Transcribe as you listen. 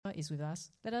Shepherd is with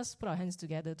us. Let us put our hands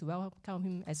together to welcome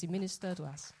him as he ministers to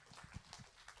us.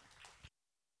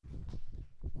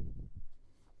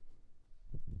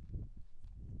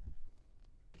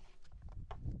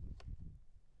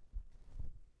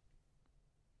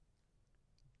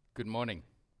 Good morning.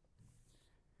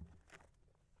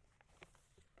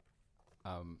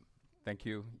 Thank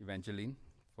you, Evangeline,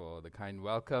 for the kind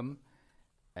welcome,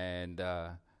 and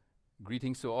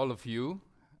greetings to all of you.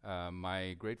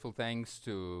 My grateful thanks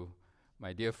to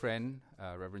my dear friend,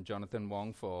 Reverend Jonathan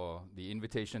Wong, for the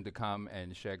invitation to come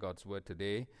and share God's Word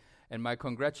today. And my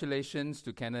congratulations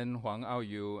to Canon Huang Ao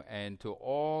Yu and to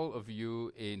all of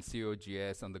you in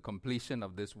COGS on the completion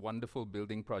of this wonderful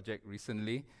building project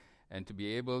recently, and to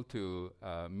be able to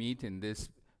meet in this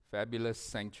fabulous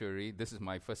sanctuary. This is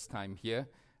my first time here,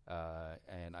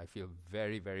 and I feel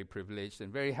very, very privileged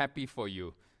and very happy for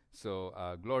you. So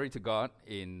glory to God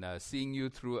in seeing you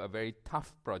through a very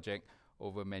tough project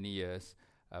over many years,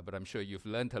 but I'm sure you've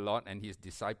learned a lot and He's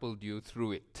discipled you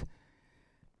through it.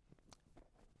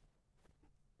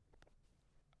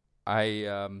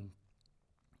 I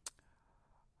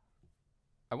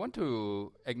want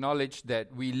to acknowledge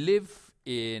that we live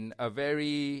in a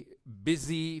very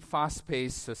busy,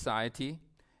 fast-paced society.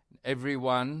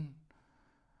 Everyone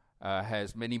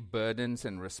has many burdens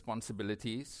and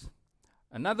responsibilities.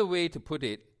 Another way to put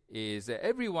it is that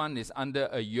everyone is under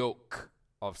a yoke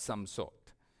of some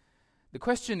sort. The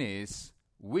question is,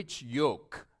 which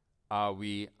yoke are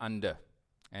we under?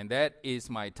 And that is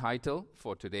my title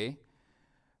for today.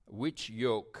 Which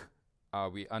yoke are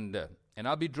we under? And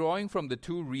I'll be drawing from the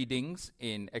two readings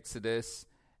in Exodus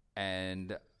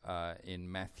and in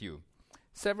Matthew.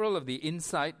 Several of the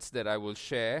insights that I will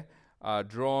share are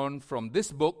drawn from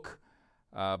this book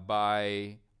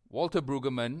by Walter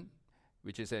Brueggemann,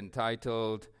 which is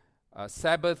entitled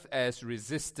Sabbath as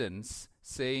Resistance,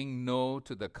 Saying No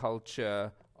to the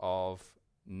Culture of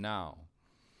Now.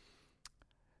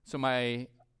 So my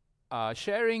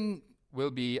sharing will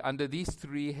be under these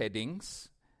three headings: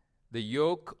 the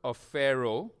yoke of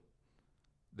Pharaoh,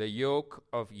 the yoke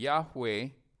of Yahweh,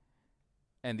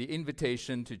 and the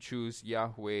invitation to choose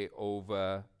Yahweh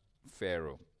over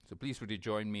Pharaoh. So please would you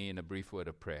join me in a brief word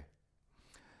of prayer.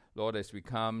 Lord, as we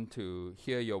come to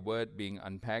hear your word being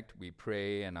unpacked, we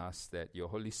pray and ask that your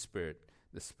Holy Spirit,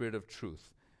 the Spirit of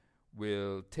truth,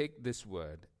 will take this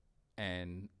word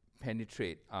and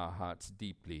penetrate our hearts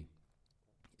deeply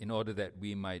in order that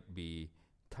we might be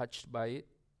touched by it,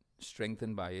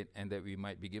 strengthened by it, and that we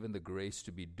might be given the grace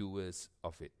to be doers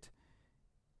of it.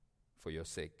 For your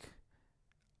sake.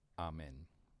 Amen.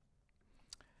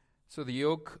 So the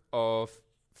yoke of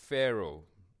Pharaoh.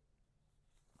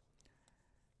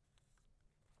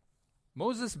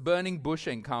 Moses' burning bush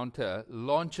encounter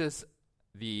launches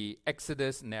the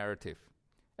Exodus narrative.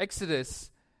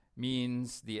 Exodus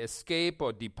means the escape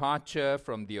or departure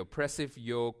from the oppressive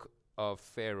yoke of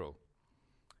Pharaoh.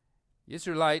 The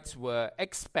Israelites were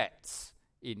expats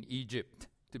in Egypt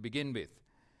to begin with.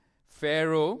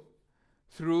 Pharaoh,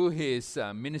 through his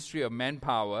ministry of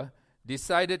manpower,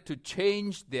 decided to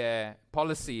change their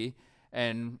policy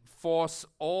and force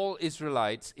all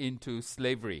Israelites into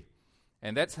slavery.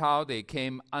 And that's how they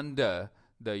came under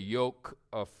the yoke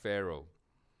of Pharaoh.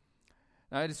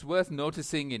 Now it is worth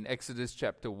noticing in Exodus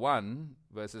chapter 1,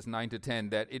 verses 9 to 10,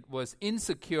 that it was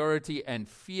insecurity and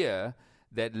fear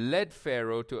that led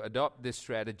Pharaoh to adopt this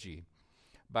strategy.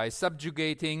 By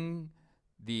subjugating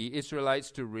the Israelites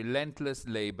to relentless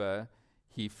labor,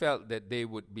 he felt that they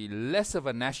would be less of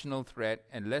a national threat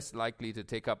and less likely to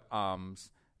take up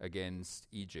arms against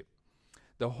Egypt.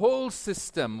 The whole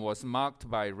system was marked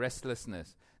by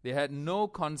restlessness. They had no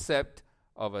concept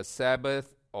of a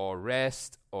Sabbath or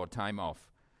rest or time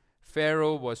off.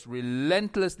 Pharaoh was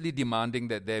relentlessly demanding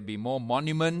that there be more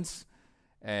monuments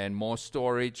and more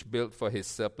storage built for his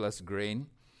surplus grain.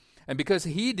 And because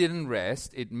he didn't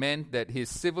rest, it meant that his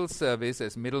civil service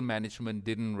as middle management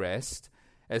didn't rest,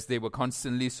 as they were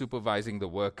constantly supervising the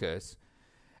workers.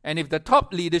 And if the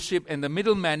top leadership and the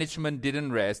middle management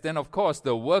didn't rest, then of course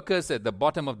the workers at the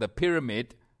bottom of the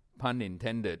pyramid, pun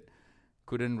intended,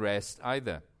 couldn't rest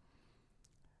either.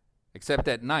 Except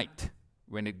at night,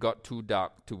 when it got too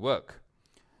dark to work.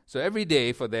 So every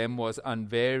day for them was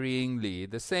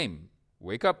unvaryingly the same.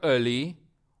 Wake up early,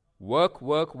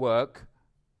 work,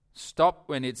 stop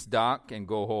when it's dark and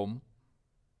go home,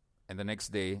 and the next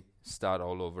day start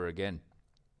all over again.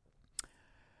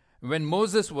 When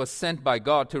Moses was sent by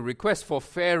God to request for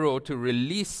Pharaoh to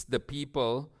release the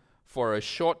people for a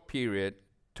short period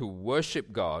to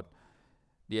worship God,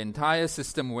 the entire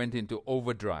system went into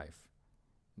overdrive.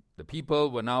 The people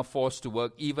were now forced to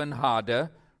work even harder,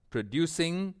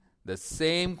 producing the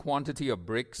same quantity of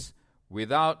bricks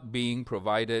without being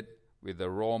provided with the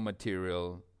raw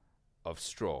material of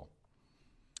straw.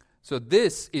 So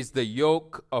this is the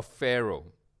yoke of Pharaoh,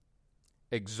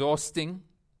 exhausting,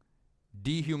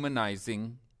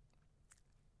 dehumanizing,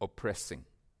 oppressing.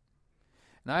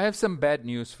 Now I have some bad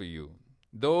news for you.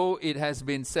 Though it has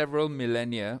been several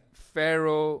millennia,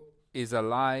 Pharaoh is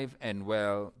alive and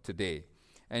well today.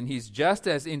 And he's just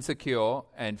as insecure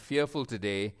and fearful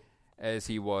today as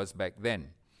he was back then.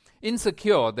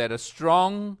 Insecure that a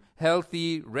strong,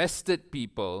 healthy, rested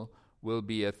people will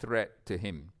be a threat to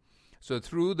him. So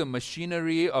through the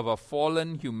machinery of a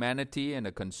fallen humanity and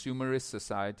a consumerist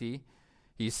society,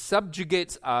 he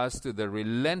subjugates us to the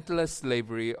relentless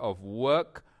slavery of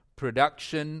work,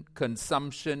 production,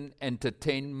 consumption,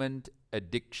 entertainment,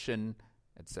 addiction,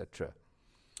 etc.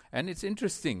 And it's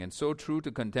interesting and so true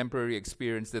to contemporary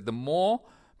experience that the more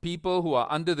people who are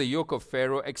under the yoke of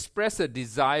Pharaoh express a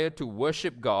desire to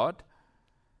worship God,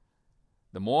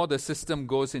 the more the system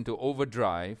goes into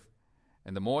overdrive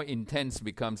and the more intense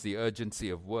becomes the urgency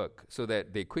of work, so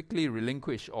that they quickly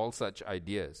relinquish all such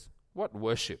ideas. What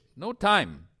worship? No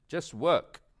time, just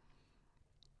work.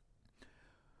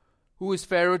 Who is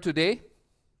Pharaoh today?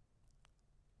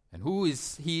 And who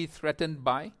is he threatened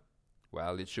by?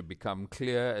 Well, it should become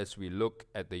clear as we look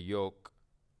at the yoke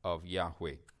of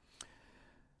Yahweh.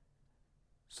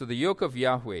 So the yoke of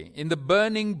Yahweh. In the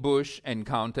burning bush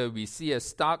encounter, we see a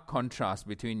stark contrast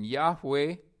between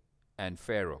Yahweh and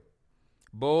Pharaoh.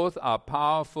 Both are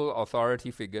powerful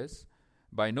authority figures,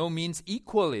 by no means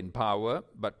equal in power,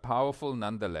 but powerful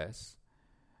nonetheless.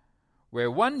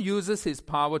 Where one uses his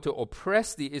power to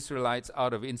oppress the Israelites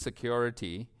out of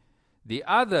insecurity, the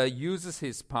other uses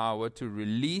his power to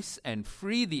release and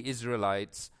free the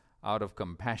Israelites out of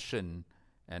compassion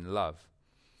and love.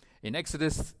 In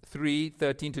Exodus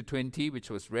 3:13-20, which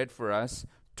was read for us,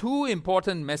 two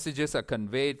important messages are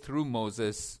conveyed through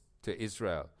Moses to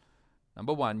Israel.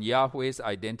 Number one, Yahweh's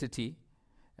identity,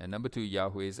 and number two,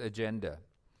 Yahweh's agenda.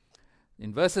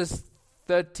 In verses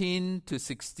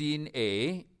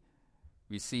 13-16a,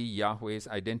 we see Yahweh's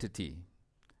identity.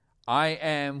 I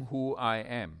am who I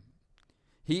am.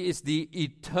 He is the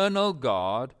eternal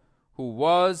God who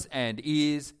was and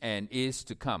is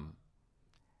to come.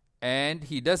 And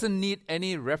he doesn't need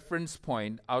any reference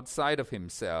point outside of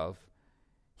himself.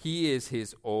 He is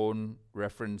his own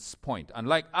reference point.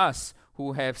 Unlike us,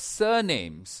 who have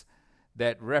surnames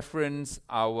that reference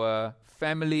our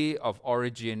family of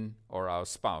origin or our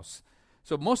spouse.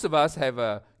 So most of us have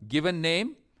a given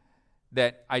name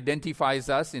that identifies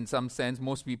us in some sense.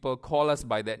 Most people call us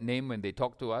by that name when they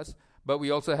talk to us. But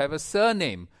we also have a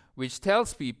surname which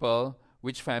tells people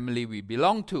which family we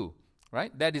belong to,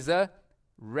 right? That is a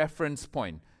reference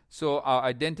point. So our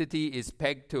identity is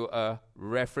pegged to a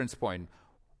reference point.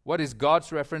 What is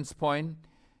God's reference point?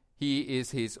 He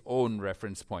is his own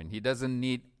reference point. He doesn't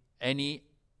need any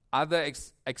other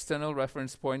external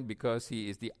reference point because he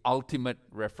is the ultimate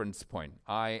reference point.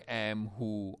 I am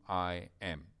who I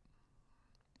am.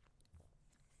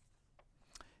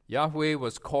 Yahweh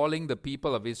was calling the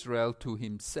people of Israel to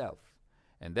himself.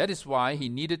 And that is why he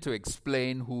needed to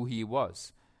explain who he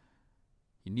was.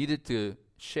 He needed to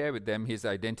share with them his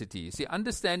identity. You see,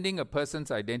 understanding a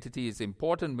person's identity is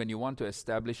important when you want to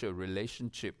establish a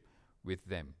relationship with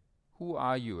them. Who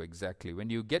are you exactly? When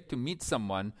you get to meet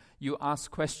someone, you ask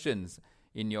questions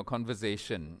in your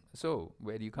conversation. So,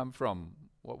 where do you come from?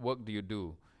 What work do you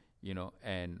do?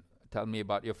 And tell me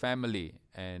about your family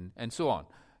and so on,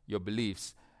 your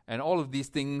beliefs. And all of these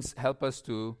things help us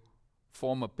to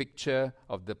form a picture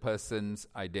of the person's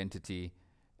identity.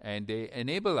 And they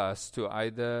enable us to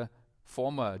either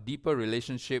form a deeper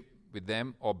relationship with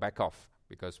them or back off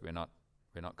because we're not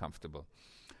comfortable.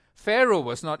 Pharaoh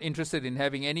was not interested in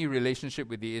having any relationship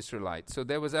with the Israelites, so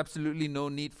there was absolutely no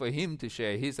need for him to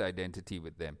share his identity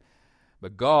with them.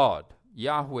 But God,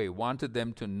 Yahweh, wanted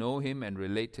them to know him and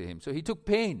relate to him. So he took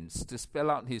pains to spell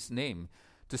out his name,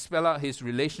 to spell out his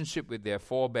relationship with their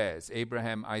forebears,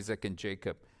 Abraham, Isaac, and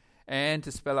Jacob, and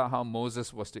to spell out how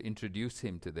Moses was to introduce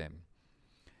him to them.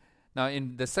 Now,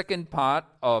 in the second part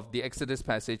of the Exodus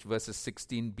passage, verses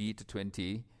 16b to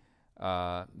 20,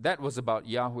 that was about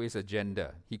Yahweh's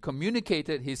agenda. He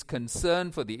communicated his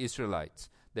concern for the Israelites,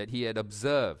 that he had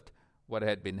observed what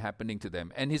had been happening to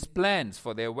them, and his plans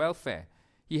for their welfare.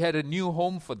 He had a new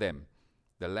home for them,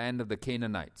 the land of the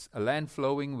Canaanites, a land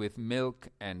flowing with milk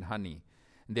and honey.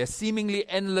 And their seemingly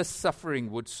endless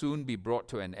suffering would soon be brought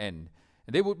to an end.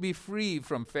 And they would be free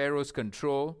from Pharaoh's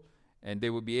control, and they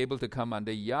would be able to come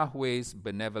under Yahweh's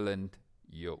benevolent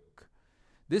yoke.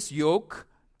 This yoke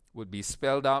would be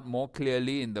spelled out more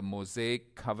clearly in the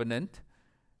Mosaic covenant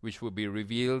which will be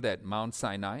revealed at Mount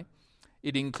Sinai.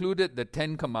 It included the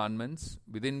 10 commandments,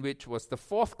 within which was the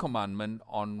 4th commandment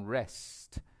on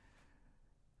rest.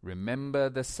 Remember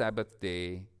the Sabbath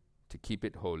day to keep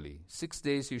it holy. 6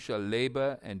 days you shall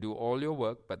labor and do all your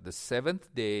work, but the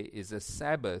 7th day is a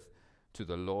Sabbath to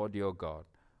the Lord your God.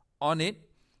 On it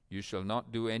you shall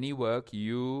not do any work,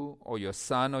 you or your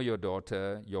son or your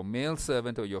daughter, your male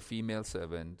servant or your female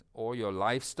servant, or your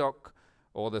livestock,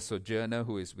 or the sojourner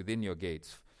who is within your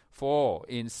gates. For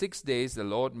in 6 days the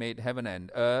Lord made heaven and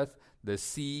earth, the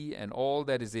sea, and all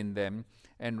that is in them,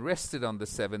 and rested on the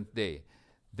 7th day.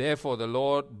 Therefore the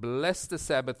Lord blessed the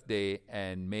Sabbath day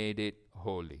and made it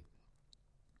holy.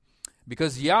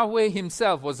 Because Yahweh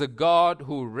himself was a God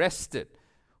who rested,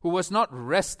 who was not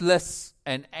restless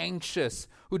and anxious,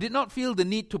 who did not feel the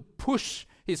need to push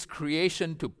his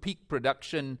creation to peak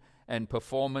production and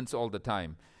performance all the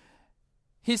time.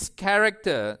 His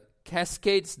character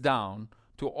cascades down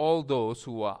to all those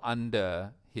who are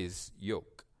under his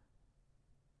yoke.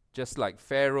 Just like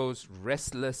Pharaoh's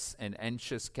restless and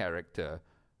anxious character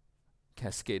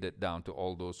cascaded down to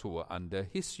all those who were under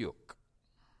his yoke.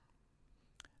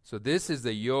 So this is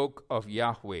the yoke of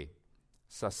Yahweh,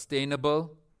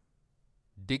 sustainable,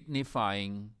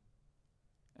 dignifying,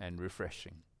 and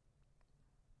refreshing.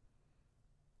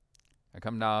 I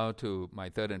come now to my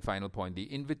third and final point,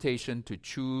 the invitation to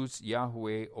choose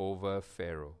Yahweh over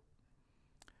Pharaoh.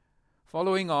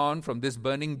 Following on from this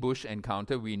burning bush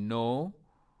encounter, we know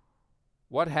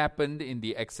what happened in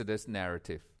the Exodus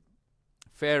narrative.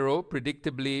 Pharaoh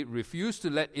predictably refused to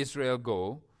let Israel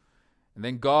go, and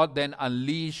then God then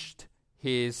unleashed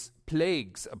his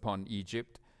plagues upon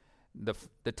Egypt. The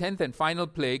 10th and final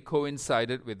plague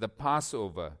coincided with the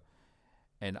Passover,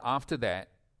 and after that,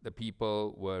 the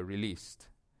people were released.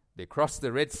 They crossed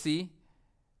the Red Sea,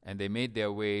 and they made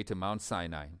their way to Mount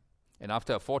Sinai. And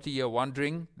after a 40-year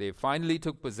wandering, they finally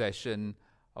took possession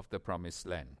of the Promised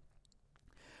Land.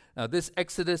 Now, this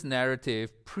Exodus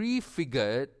narrative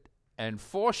prefigured and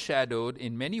foreshadowed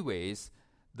in many ways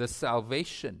the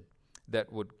salvation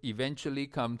that would eventually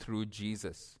come through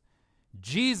Jesus.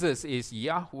 Jesus is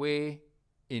Yahweh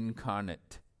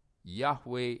incarnate,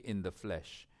 Yahweh in the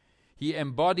flesh. He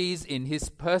embodies in his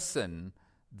person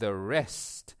the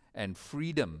rest and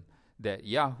freedom that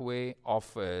Yahweh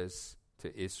offers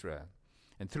to Israel.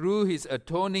 And through his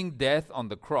atoning death on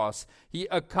the cross, he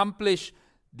accomplished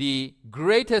the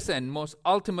greatest and most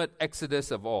ultimate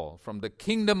exodus of all, from the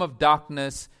kingdom of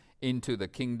darkness into the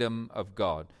kingdom of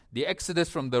God. The exodus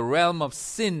from the realm of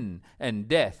sin and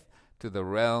death to the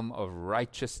realm of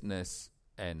righteousness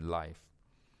and life.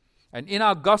 And in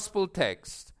our gospel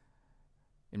text,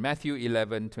 in Matthew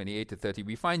 11:28-30,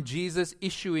 we find Jesus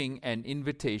issuing an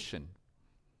invitation.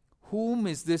 Whom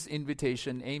is this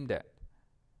invitation aimed at?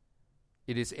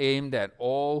 It is aimed at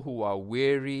all who are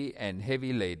weary and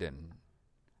heavy laden.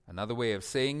 Another way of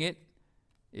saying it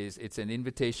is it's an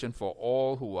invitation for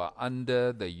all who are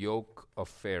under the yoke of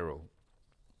Pharaoh.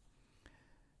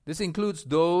 This includes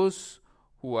those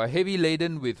who are heavy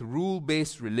laden with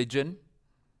rule-based religion,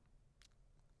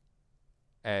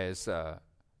 as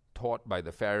taught by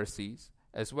the Pharisees,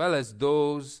 as well as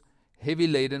those heavy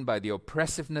laden by the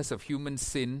oppressiveness of human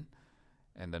sin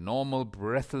and the normal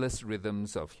breathless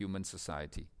rhythms of human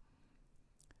society.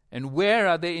 And where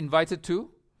are they invited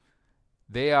to?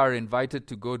 They are invited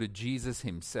to go to Jesus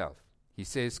himself. He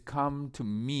says, "Come to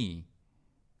me,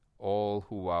 all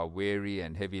who are weary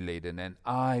and heavy laden, and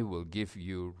I will give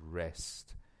you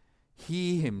rest."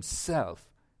 He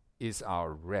himself is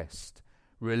our rest.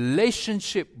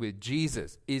 Relationship with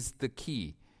Jesus is the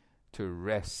key to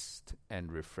rest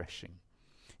and refreshing.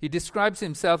 He describes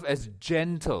himself as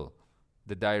gentle,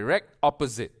 the direct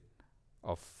opposite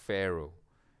of Pharaoh,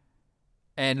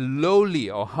 and lowly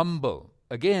or humble,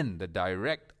 again, the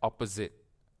direct opposite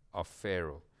of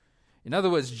Pharaoh. In other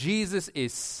words, Jesus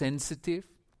is sensitive,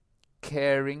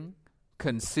 caring,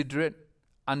 considerate,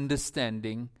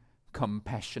 understanding,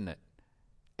 compassionate.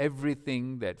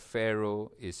 Everything that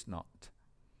Pharaoh is not.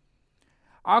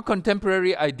 Our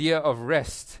contemporary idea of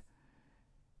rest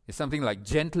is something like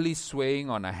gently swaying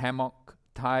on a hammock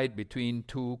tied between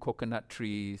two coconut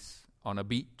trees on a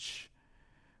beach,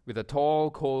 with a tall,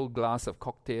 cold glass of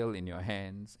cocktail in your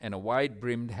hands and a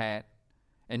wide-brimmed hat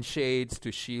and shades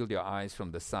to shield your eyes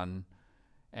from the sun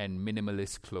and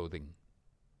minimalist clothing.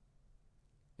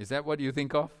 Is that what you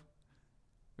think of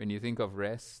when you think of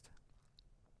rest?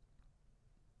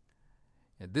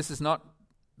 And this is not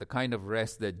the kind of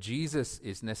rest that Jesus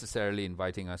is necessarily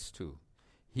inviting us to.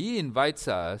 He invites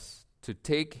us to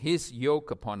take his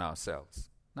yoke upon ourselves.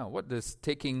 Now, what does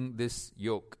taking this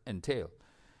yoke entail?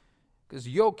 Because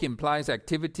yoke implies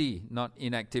activity, not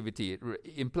inactivity. It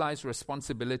implies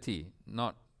responsibility,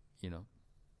 not,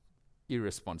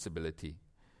 irresponsibility.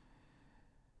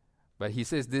 But he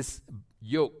says this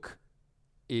yoke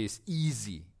is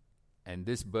easy and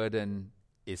this burden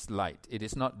is light. It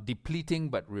is not depleting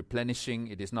but replenishing.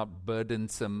 It is not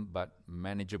burdensome but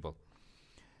manageable.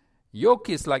 Yoke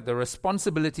is like the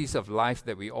responsibilities of life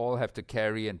that we all have to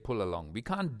carry and pull along. We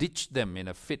can't ditch them in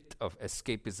a fit of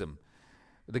escapism.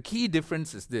 The key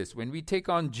difference is this: when we take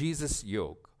on Jesus'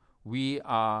 yoke, we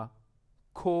are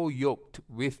co-yoked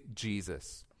with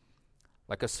Jesus,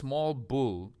 like a small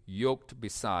bull yoked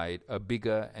beside a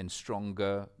bigger and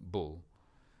stronger bull.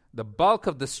 The bulk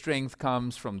of the strength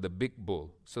comes from the big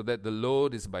bull, so that the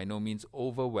load is by no means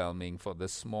overwhelming for the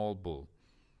small bull.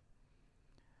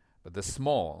 But the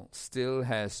small still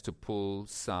has to pull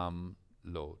some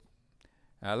load.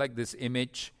 And I like this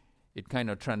image. It kind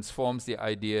of transforms the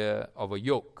idea of a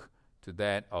yoke to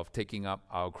that of taking up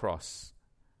our cross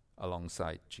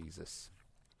alongside Jesus.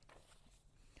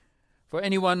 For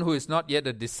anyone who is not yet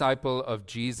a disciple of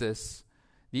Jesus,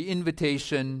 the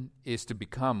invitation is to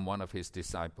become one of his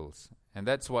disciples. And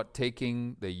that's what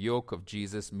taking the yoke of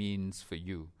Jesus means for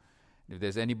you. If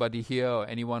there's anybody here or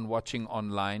anyone watching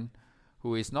online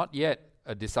who is not yet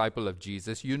a disciple of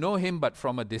Jesus, you know him but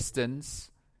from a distance,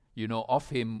 you know of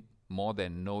him more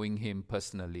than knowing him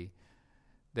personally,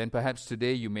 then perhaps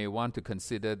today you may want to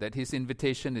consider that his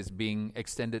invitation is being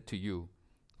extended to you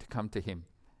to come to him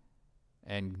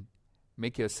and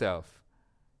yoke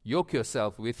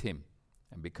yourself with him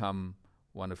and become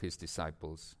one of his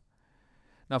disciples.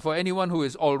 Now, for anyone who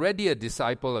is already a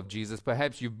disciple of Jesus,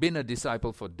 perhaps you've been a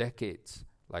disciple for decades,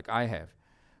 like I have,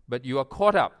 but you are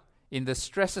caught up in the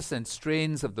stresses and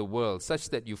strains of the world such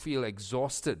that you feel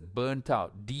exhausted, burnt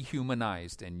out,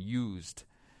 dehumanized, and used.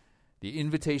 The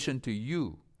invitation to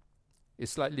you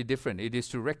is slightly different. It is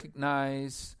to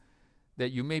recognize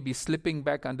that you may be slipping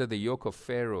back under the yoke of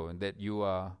Pharaoh and that you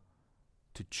are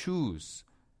to choose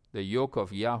the yoke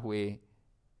of Yahweh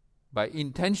by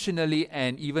intentionally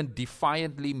and even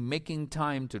defiantly making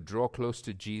time to draw close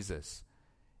to Jesus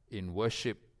in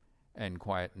worship and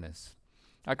quietness.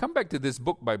 I come back to this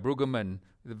book by Brueggemann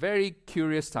with a very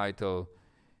curious title,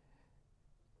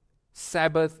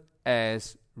 Sabbath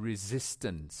as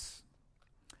Resistance.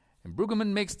 And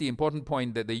Brueggemann makes the important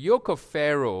point that the yoke of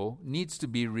Pharaoh needs to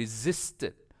be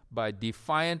resisted by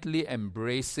defiantly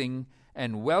embracing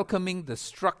and welcoming the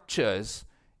structures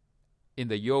in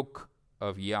the yoke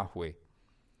of Yahweh.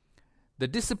 The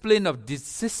discipline of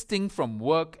desisting from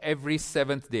work every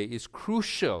seventh day is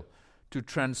crucial to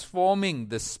transforming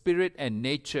the spirit and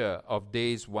nature of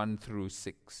days 1 through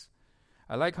 6.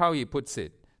 I like how he puts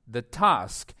it. The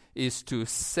task is to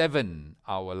seven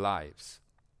our lives.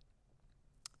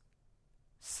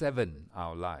 Seven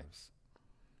our lives.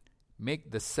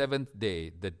 Make the seventh day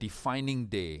the defining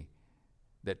day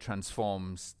that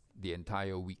transforms the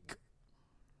entire week.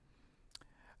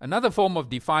 Another form of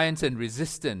defiance and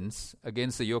resistance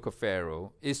against the yoke of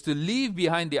Pharaoh is to leave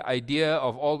behind the idea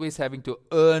of always having to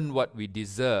earn what we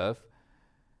deserve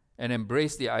and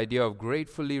embrace the idea of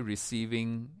gratefully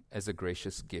receiving as a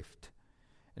gracious gift.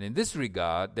 And in this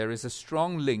regard, there is a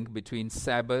strong link between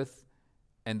Sabbath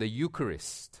and the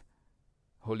Eucharist,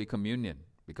 Holy Communion,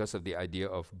 because of the idea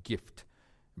of gift.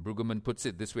 Brueggemann puts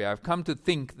it this way: I've come to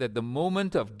think that the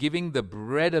moment of giving the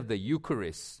bread of the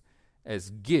Eucharist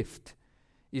as gift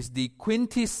is the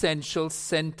quintessential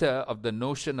center of the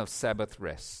notion of Sabbath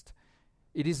rest.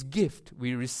 It is gift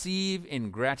we receive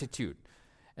in gratitude.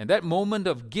 And that moment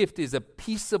of gift is a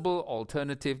peaceable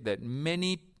alternative that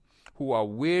many who are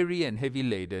weary and heavy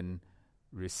laden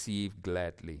receive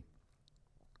gladly.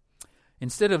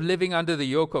 Instead of living under the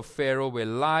yoke of Pharaoh, where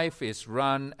life is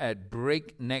run at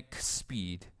breakneck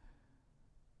speed,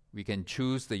 we can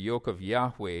choose the yoke of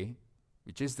Yahweh,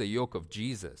 which is the yoke of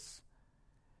Jesus,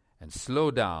 and slow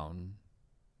down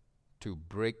to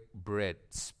break bread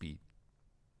speed.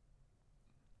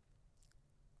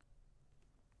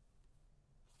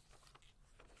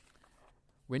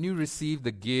 When you receive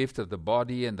the gift of the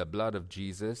body and the blood of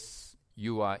Jesus,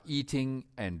 you are eating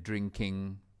and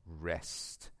drinking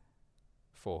rest,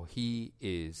 for he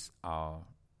is our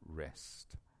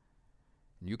rest.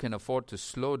 You can afford to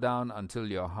slow down until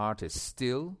your heart is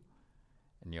still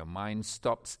and your mind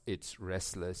stops its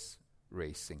restless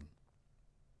racing.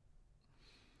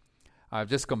 I've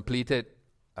just completed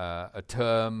a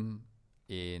term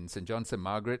in St. John St.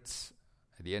 Margaret's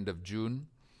at the end of June,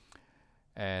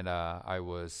 and I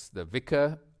was the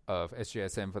vicar of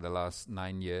SJSM for the last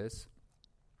 9 years.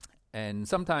 And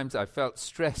sometimes I felt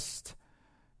stressed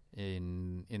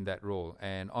in that role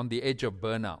and on the edge of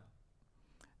burnout.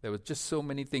 There were just so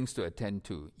many things to attend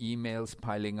to. Emails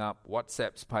piling up,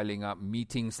 WhatsApps piling up,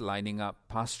 meetings lining up,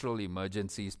 pastoral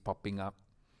emergencies popping up.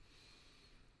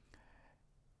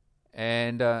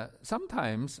 And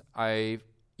sometimes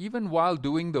even while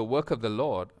doing the work of the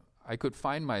Lord, I could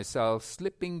find myself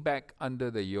slipping back under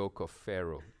the yoke of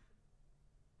Pharaoh.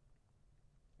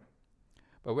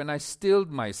 But when I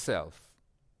stilled myself,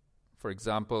 for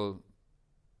example,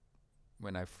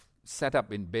 when I sat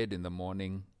up in bed in the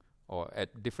morning, or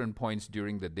at different points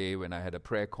during the day when I had a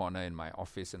prayer corner in my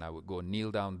office, and I would go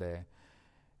kneel down there,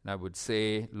 and I would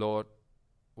say, Lord,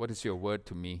 what is your word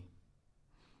to me?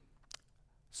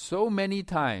 So many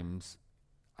times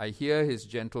I hear his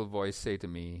gentle voice say to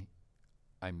me,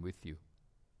 I'm with you.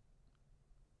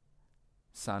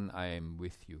 Son, I am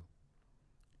with you.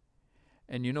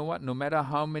 And you know what? No matter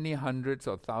how many hundreds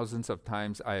or thousands of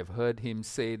times I have heard him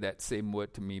say that same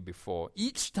word to me before,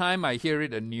 each time I hear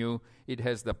it anew, it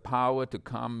has the power to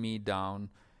calm me down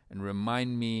and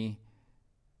remind me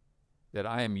that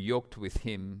I am yoked with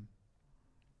him.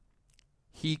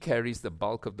 He carries the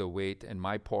bulk of the weight, and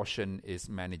my portion is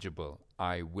manageable.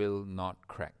 I will not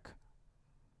crack.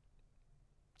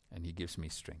 And he gives me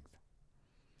strength.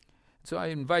 So I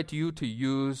invite you to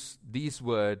use these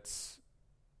words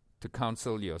to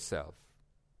counsel yourself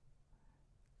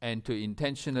and to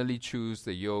intentionally choose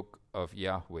the yoke of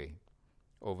Yahweh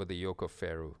over the yoke of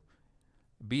Pharaoh.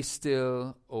 Be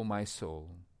still, O my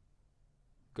soul.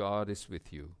 God is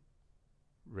with you.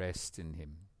 Rest in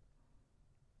him.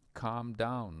 Calm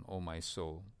down, O my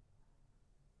soul.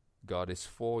 God is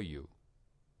for you.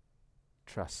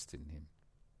 Trust in him.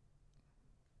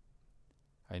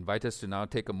 I invite us to now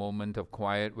take a moment of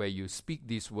quiet where you speak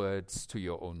these words to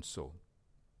your own soul.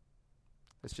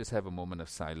 Let's just have a moment of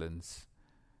silence,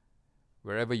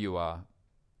 wherever you are,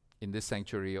 in this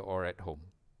sanctuary or at home.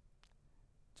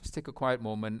 Just take a quiet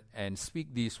moment and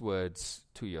speak these words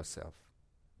to yourself.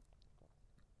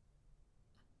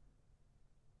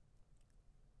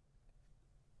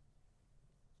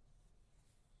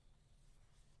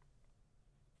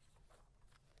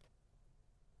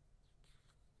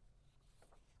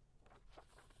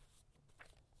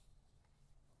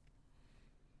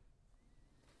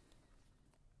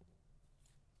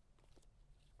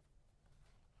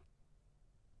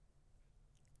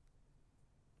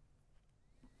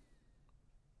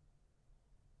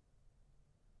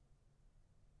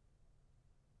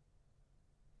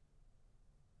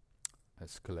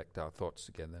 Let's collect our thoughts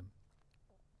together.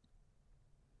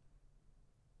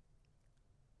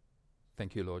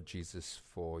 Thank you, Lord Jesus,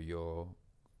 for your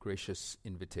gracious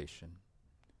invitation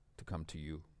to come to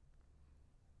you.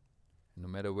 No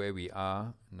matter where we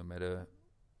are, no matter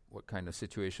what kind of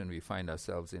situation we find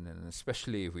ourselves in, and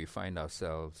especially if we find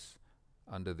ourselves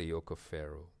under the yoke of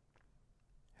Pharaoh,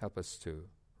 help us to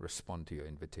respond to your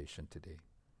invitation today.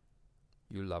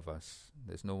 You love us.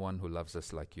 There's no one who loves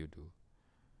us like you do.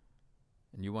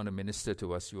 And you want to minister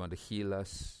to us. You want to heal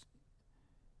us.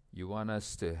 You want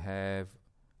us to have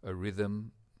a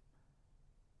rhythm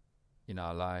in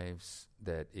our lives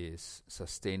that is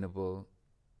sustainable,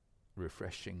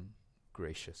 refreshing,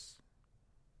 gracious.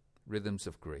 Rhythms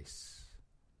of grace.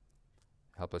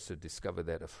 Help us to discover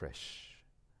that afresh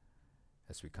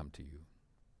as we come to you.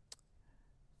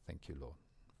 Thank you, Lord.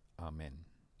 Amen.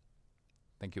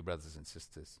 Thank you, brothers and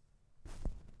sisters.